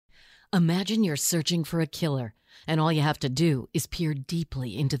Imagine you're searching for a killer, and all you have to do is peer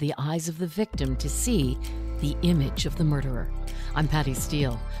deeply into the eyes of the victim to see the image of the murderer. I'm Patty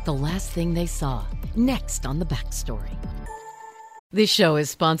Steele. The Last Thing They Saw, next on The Backstory. This show is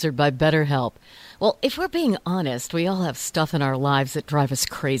sponsored by BetterHelp. Well, if we're being honest, we all have stuff in our lives that drive us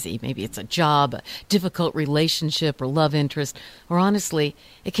crazy. Maybe it's a job, a difficult relationship, or love interest, or honestly,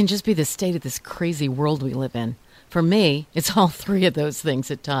 it can just be the state of this crazy world we live in. For me, it's all three of those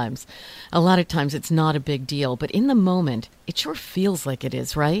things at times. A lot of times it's not a big deal, but in the moment, it sure feels like it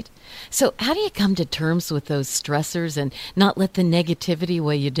is, right? So how do you come to terms with those stressors and not let the negativity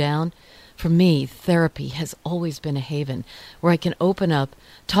weigh you down? For me, therapy has always been a haven where I can open up,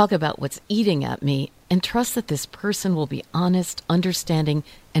 talk about what's eating at me, and trust that this person will be honest, understanding,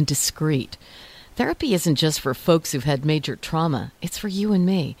 and discreet. Therapy isn't just for folks who've had major trauma. It's for you and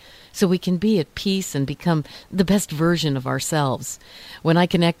me, so we can be at peace and become the best version of ourselves. When I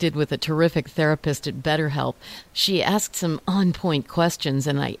connected with a terrific therapist at BetterHelp, she asked some on-point questions,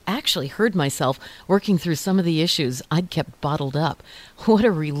 and I actually heard myself working through some of the issues I'd kept bottled up. What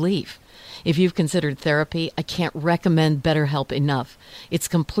a relief. If you've considered therapy, I can't recommend BetterHelp enough. It's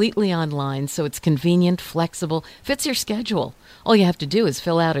completely online, so it's convenient, flexible, fits your schedule. All you have to do is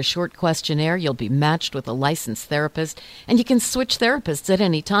fill out a short questionnaire. You'll be matched with a licensed therapist, and you can switch therapists at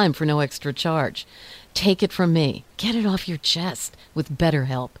any time for no extra charge. Take it from me. Get it off your chest with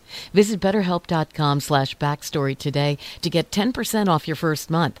BetterHelp. Visit BetterHelp.com/backstory today to get 10% off your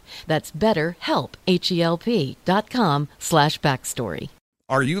first month. That's BetterHelp, HELP.com/backstory.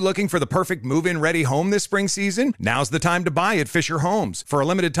 Are you looking for the perfect move-in ready home this spring season? Now's the time to buy at Fisher Homes. For a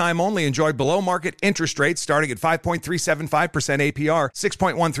limited time only, enjoy below-market interest rates starting at 5.375% APR,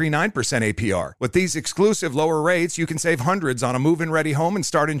 6.139% APR. With these exclusive lower rates, you can save hundreds on a move-in ready home and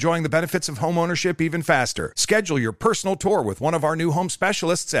start enjoying the benefits of homeownership even faster. Schedule your personal tour with one of our new home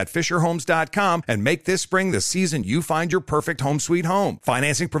specialists at FisherHomes.com and make this spring the season you find your perfect home sweet home.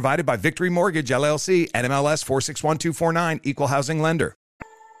 Financing provided by Victory Mortgage, LLC, NMLS 461249, Equal Housing Lender.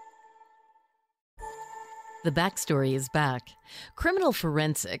 The Backstory is back. Criminal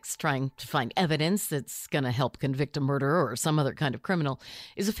forensics, trying to find evidence that's going to help convict a murderer or some other kind of criminal,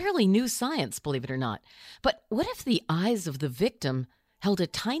 is a fairly new science, believe it or not. But what if the eyes of the victim held a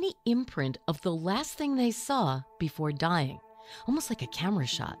tiny imprint of the last thing they saw before dying? Almost like a camera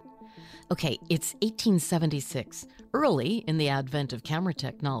shot. Okay, it's 1876, early in the advent of camera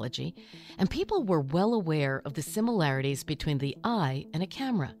technology, and people were well aware of the similarities between the eye and a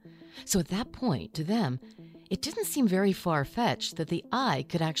camera. So at that point, to them, it didn't seem very far-fetched that the eye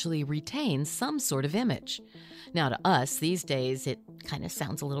could actually retain some sort of image. Now, to us, these days, it kind of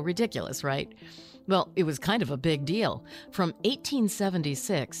sounds a little ridiculous, right? Well, it was kind of a big deal. From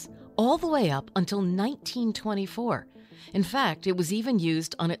 1876 all the way up until 1924. In fact, it was even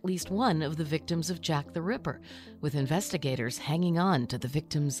used on at least one of the victims of Jack the Ripper, with investigators hanging on to the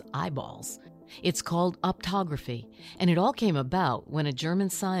victim's eyeballs. It's called optography, and it all came about when a German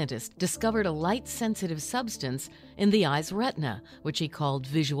scientist discovered a light-sensitive substance in the eye's retina, which he called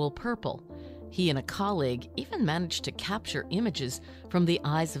visual purple. He and a colleague even managed to capture images from the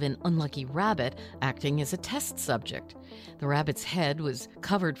eyes of an unlucky rabbit acting as a test subject. The rabbit's head was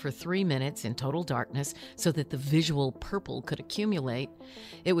covered for 3 minutes in total darkness so that the visual purple could accumulate.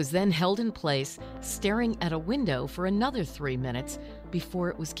 It was then held in place, staring at a window for another 3 minutes before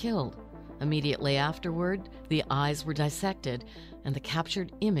it was killed. Immediately afterward, the eyes were dissected, and the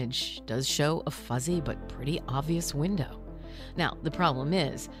captured image does show a fuzzy but pretty obvious window. Now, the problem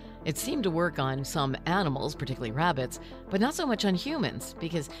is, it seemed to work on some animals, particularly rabbits, but not so much on humans,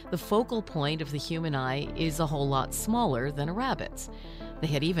 because the focal point of the human eye is a whole lot smaller than a rabbit's. They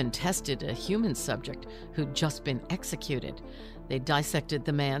had even tested a human subject who'd just been executed. They dissected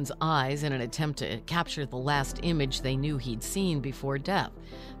the man's eyes in an attempt to capture the last image they knew he'd seen before death.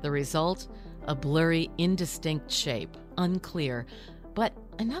 The result? A blurry, indistinct shape, unclear, but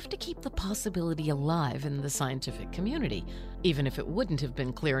enough to keep the possibility alive in the scientific community, even if it wouldn't have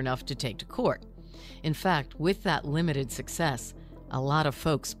been clear enough to take to court. In fact, with that limited success, a lot of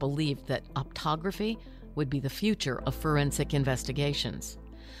folks believed that optography would be the future of forensic investigations.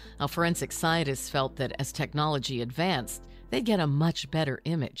 Now, forensic scientists felt that as technology advanced, they'd get a much better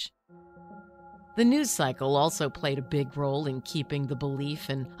image. The news cycle also played a big role in keeping the belief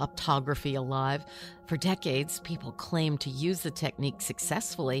in optography alive. For decades, people claimed to use the technique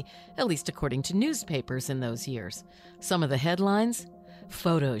successfully, at least according to newspapers in those years. Some of the headlines?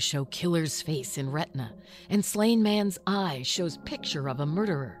 Photos show killer's face in retina, and slain man's eye shows picture of a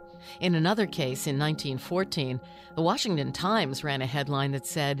murderer. In another case in 1914, the Washington Times ran a headline that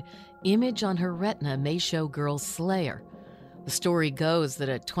said, "Image on her retina may show girl slayer." The story goes that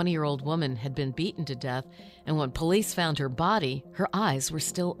a 20-year-old woman had been beaten to death, and when police found her body, her eyes were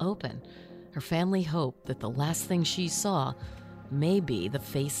still open. Her family hoped that the last thing she saw may be the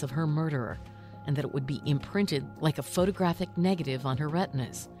face of her murderer, and that it would be imprinted like a photographic negative on her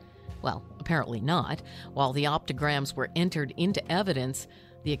retinas. Well, apparently not. While the optograms were entered into evidence,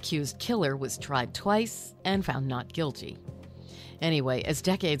 the accused killer was tried twice and found not guilty. Anyway, as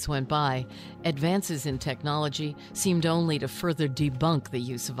decades went by, advances in technology seemed only to further debunk the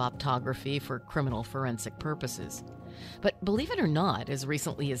use of optography for criminal forensic purposes. But believe it or not, as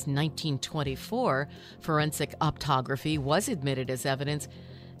recently as 1924, forensic optography was admitted as evidence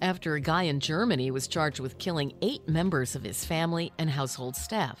after a guy in Germany was charged with killing 8 members of his family and household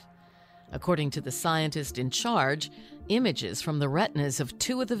staff. According to the scientist in charge, images from the retinas of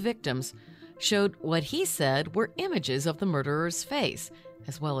 2 of the victims showed what he said were images of the murderer's face,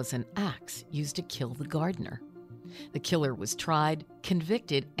 as well as an axe used to kill the gardener. The killer was tried,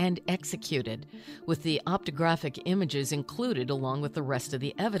 convicted, and executed, with the optographic images included along with the rest of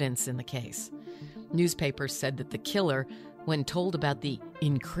the evidence in the case. Newspapers said that the killer, when told about the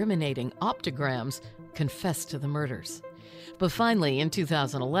incriminating optograms, confessed to the murders. But finally, in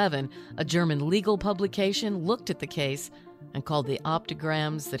 2011, a German legal publication looked at the case and called the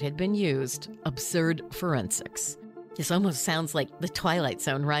optograms that had been used absurd forensics. This almost sounds like The Twilight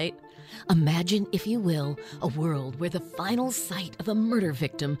Zone, right? Imagine, if you will, a world where the final sight of a murder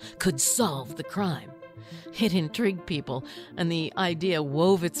victim could solve the crime. It intrigued people, and the idea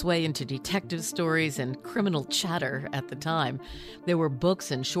wove its way into detective stories and criminal chatter at the time. There were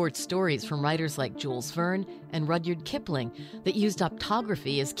books and short stories from writers like Jules Verne and Rudyard Kipling that used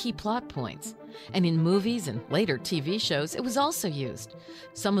optography as key plot points. And in movies and later TV shows, it was also used.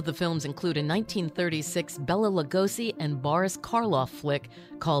 Some of the films include a 1936 Bela Lugosi and Boris Karloff flick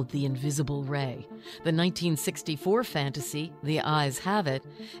called The Invisible Ray, the 1964 fantasy The Eyes Have It,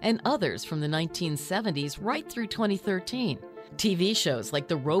 and others from the 1970s right through 2013. TV shows like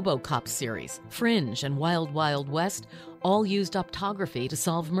the RoboCop series, Fringe, and Wild Wild West all used optography to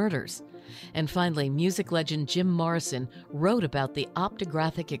solve murders. And finally, music legend Jim Morrison wrote about the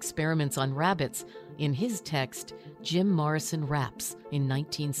optographic experiments on rabbits in his text, Jim Morrison Raps, in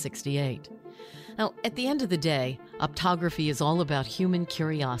 1968. Now, at the end of the day, optography is all about human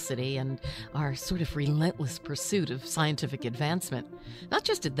curiosity and our sort of relentless pursuit of scientific advancement, not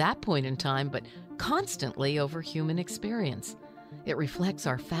just at that point in time, but constantly over human experience. It reflects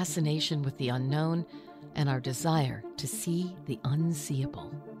our fascination with the unknown and our desire to see the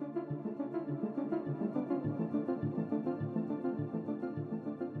unseeable.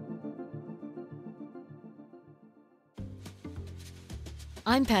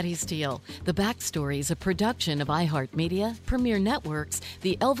 I'm Patty Steele. The Backstory is a production of iHeartMedia, Premier Networks,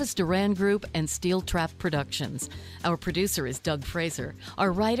 the Elvis Duran Group, and Steel Trap Productions. Our producer is Doug Fraser.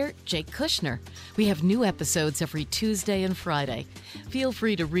 Our writer, Jake Kushner. We have new episodes every Tuesday and Friday. Feel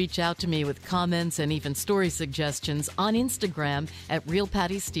free to reach out to me with comments and even story suggestions on Instagram at Real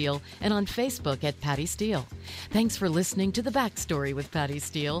Patty Steele and on Facebook at Patty Steele. Thanks for listening to The Backstory with Patty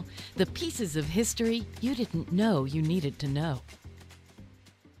Steele, the pieces of history you didn't know you needed to know.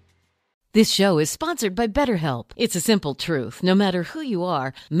 This show is sponsored by BetterHelp. It's a simple truth. No matter who you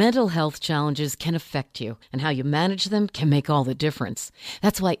are, mental health challenges can affect you, and how you manage them can make all the difference.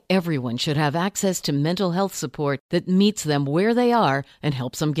 That's why everyone should have access to mental health support that meets them where they are and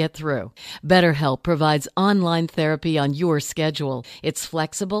helps them get through. BetterHelp provides online therapy on your schedule. It's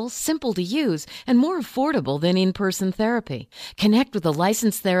flexible, simple to use, and more affordable than in-person therapy. Connect with a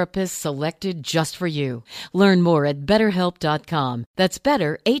licensed therapist selected just for you. Learn more at BetterHelp.com. That's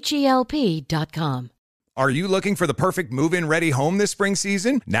better, HELP.com. Are you looking for the perfect move-in ready home this spring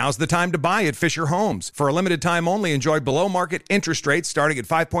season? Now's the time to buy at Fisher Homes. For a limited time only, enjoy below-market interest rates starting at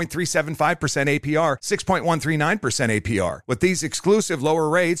 5.375% APR, 6.139% APR. With these exclusive lower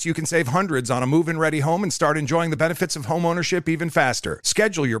rates, you can save hundreds on a move-in ready home and start enjoying the benefits of home ownership even faster.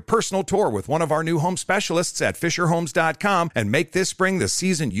 Schedule your personal tour with one of our new home specialists at FisherHomes.com and make this spring the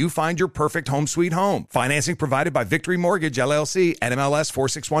season you find your perfect home sweet home. Financing provided by Victory Mortgage, LLC, NMLS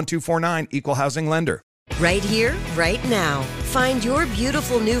 461249, Equal Housing Lender. Right here, right now. Find your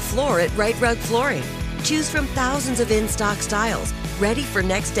beautiful new floor at Right Rug Flooring. Choose from thousands of in-stock styles, ready for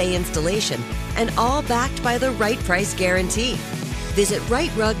next day installation, and all backed by the right price guarantee. Visit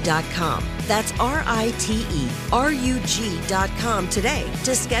rightrug.com. That's RITERUG.com today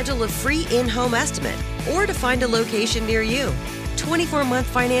to schedule a free in-home estimate or to find a location near you. 24-month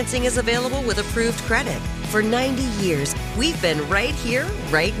financing is available with approved credit. For 90 years, we've been right here,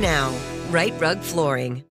 right now. Right Rug Flooring.